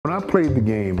When I played the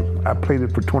game, I played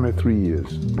it for 23 years,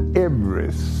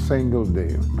 every single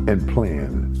day, and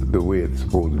playing the way it's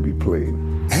supposed to be played.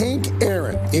 Hank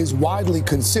Aaron is widely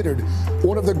considered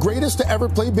one of the greatest to ever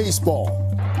play baseball.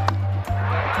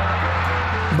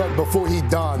 But before he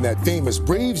donned that famous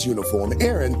Braves uniform,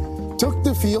 Aaron took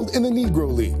the field in the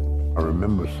Negro League. I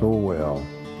remember so well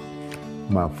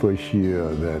my first year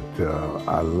that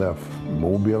I left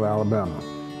Mobile, Alabama.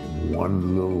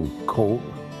 One little coat,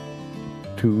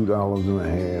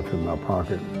 $2.50 in my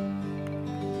pocket,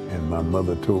 and my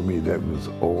mother told me that was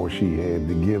all she had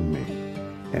to give me,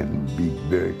 and be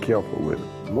very careful with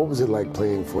it. What was it like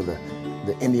playing for the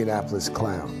Indianapolis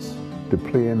Clowns? To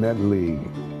play in that league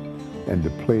and to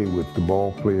play with the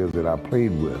ball players that I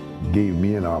played with gave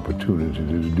me an opportunity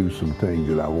to do some things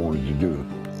that I wanted to do.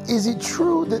 Is it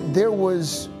true that there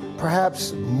was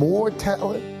perhaps more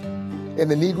talent in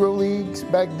the Negro Leagues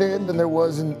back then than there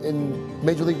was in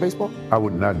Major League Baseball? I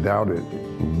would not doubt it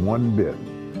one bit.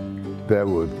 There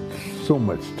was so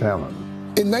much talent.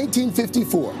 In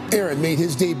 1954, Aaron made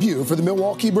his debut for the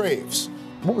Milwaukee Braves.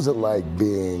 What was it like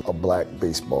being a black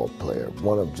baseball player,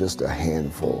 one of just a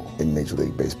handful in Major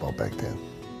League Baseball back then?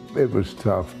 It was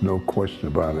tough, no question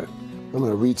about it. I'm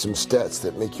going to read some stats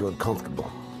that make you uncomfortable.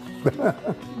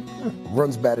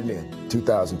 Runs batted in,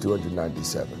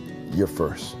 2,297, you're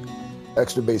first.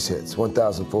 Extra base hits,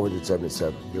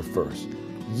 1,477, you're first.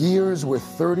 Years with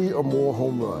 30 or more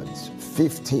home runs,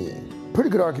 15. Pretty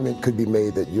good argument could be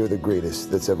made that you're the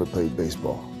greatest that's ever played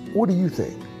baseball. What do you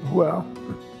think? Well,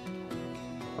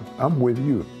 I'm with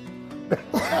you.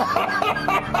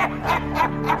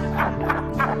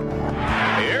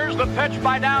 Here's the pitch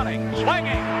by Downing,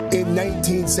 swinging. In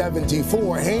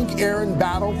 1974, Hank Aaron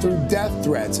battled through death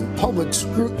threats and public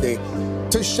scrutiny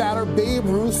to shatter Babe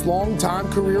Ruth's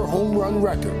longtime career home run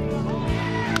record.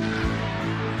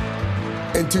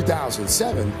 In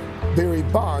 2007, Barry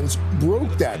Bonds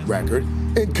broke that record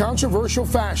in controversial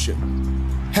fashion,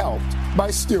 helped by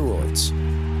steroids.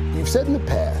 You've said in the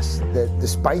past that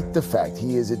despite the fact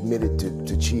he is admitted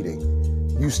to cheating,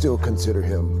 you still consider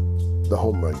him the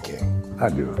home run king. I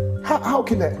do. How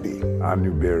can that be? I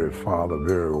knew Barry's father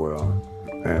very well,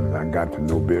 and I got to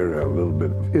know Barry a little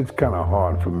bit. It's kind of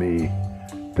hard for me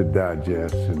to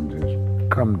digest and just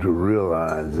come to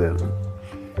realize that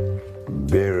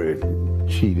Barry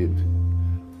cheated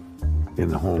in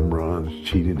the home runs,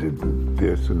 cheated at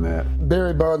this and that.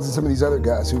 Barry Bonds and some of these other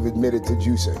guys who've admitted to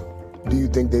juicing, do you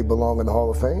think they belong in the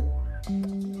Hall of Fame?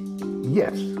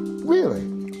 Yes. Really?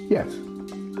 Yes.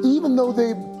 Even though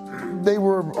they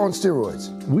were on steroids?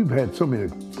 We've had so many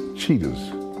cheaters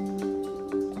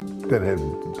that have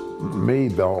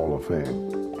made the Hall of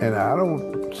Fame, and I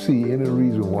don't see any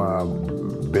reason why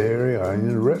Barry or any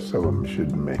of the rest of them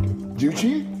shouldn't make it. Did you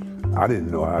cheat? I didn't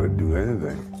know how to do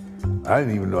anything. I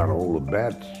didn't even know how to hold a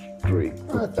bat straight.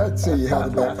 I'd say you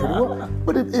held the bat pretty well.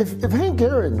 But if Hank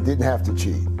Aaron didn't have to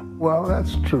cheat? Well,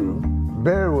 that's true.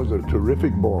 Barry was a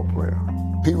terrific ball player.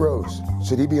 Pete Rose,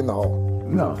 should he be in the Hall?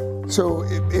 No. So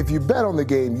if you bet on the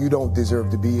game, you don't deserve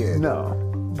to be in? No.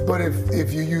 But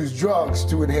if you use drugs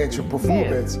to enhance your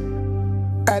performance,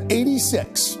 At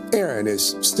 86, Aaron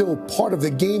is still part of the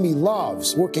game he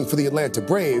loves, working for the Atlanta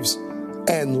Braves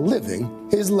and living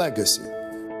his legacy.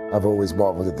 I've always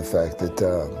marveled at the fact that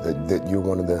that you're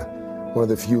one of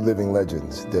the few living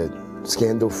legends that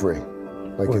scandal-free.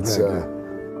 Like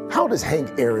how does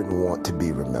Hank Aaron want to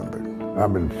be remembered?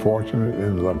 I've been fortunate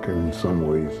and lucky in some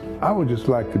ways. I would just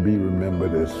like to be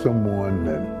remembered as someone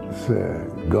that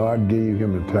said God gave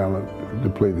him the talent to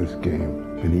play this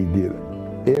game, and he did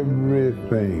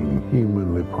everything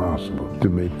humanly possible to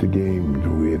make the game the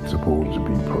way it's supposed to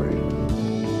be played.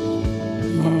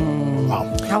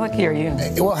 Wow. How lucky are you?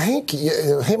 Well,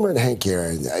 him and Hank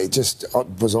Aaron, I just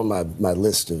was on my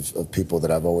list of people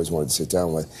that I've always wanted to sit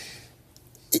down with.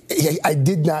 I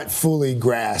did not fully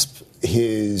grasp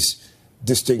his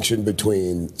distinction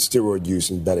between steroid use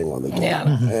and betting on the game.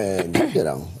 Yeah. And,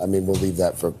 I mean, we'll leave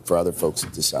that for other folks to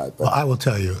decide. But well, I will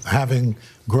tell you, having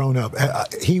grown up,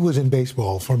 he was in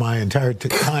baseball for my entire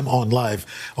time on live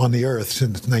on the earth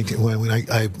since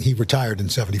he retired in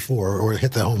 '74 or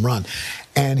hit the home run.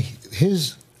 And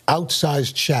his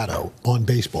outsized shadow on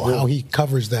baseball, how he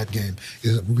covers that game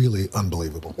is really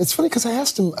unbelievable. It's funny because I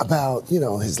asked him about,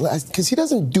 his last, because he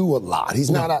doesn't do a lot.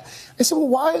 He's not I said,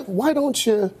 well, why don't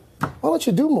you why don't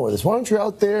you do more of this? Why aren't you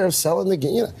out there selling the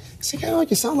game? You know, it's like,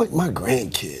 you sound like my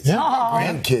grandkids. Yeah. My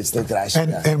grandkids think that I should.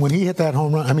 And when he hit that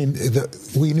home run, I mean,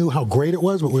 we knew how great it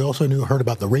was, but we also heard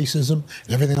about the racism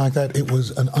and everything like that. It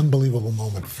was an unbelievable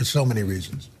moment for so many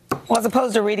reasons. Well, as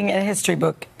opposed to reading a history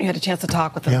book, you had a chance to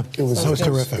talk with him. Yeah, it was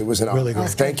terrific. It was an honor. Really good.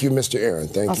 Thank you, Mr. Aaron.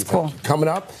 Thank you. Cool. Coming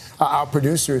up, our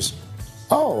producers.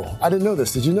 Oh, I didn't know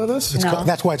this. Did you know this? No.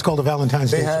 That's why it's called a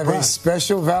Valentine's Day surprise. They have a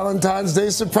special Valentine's Day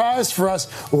surprise for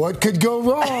us. What could go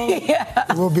wrong? Yeah.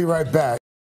 We'll be right back.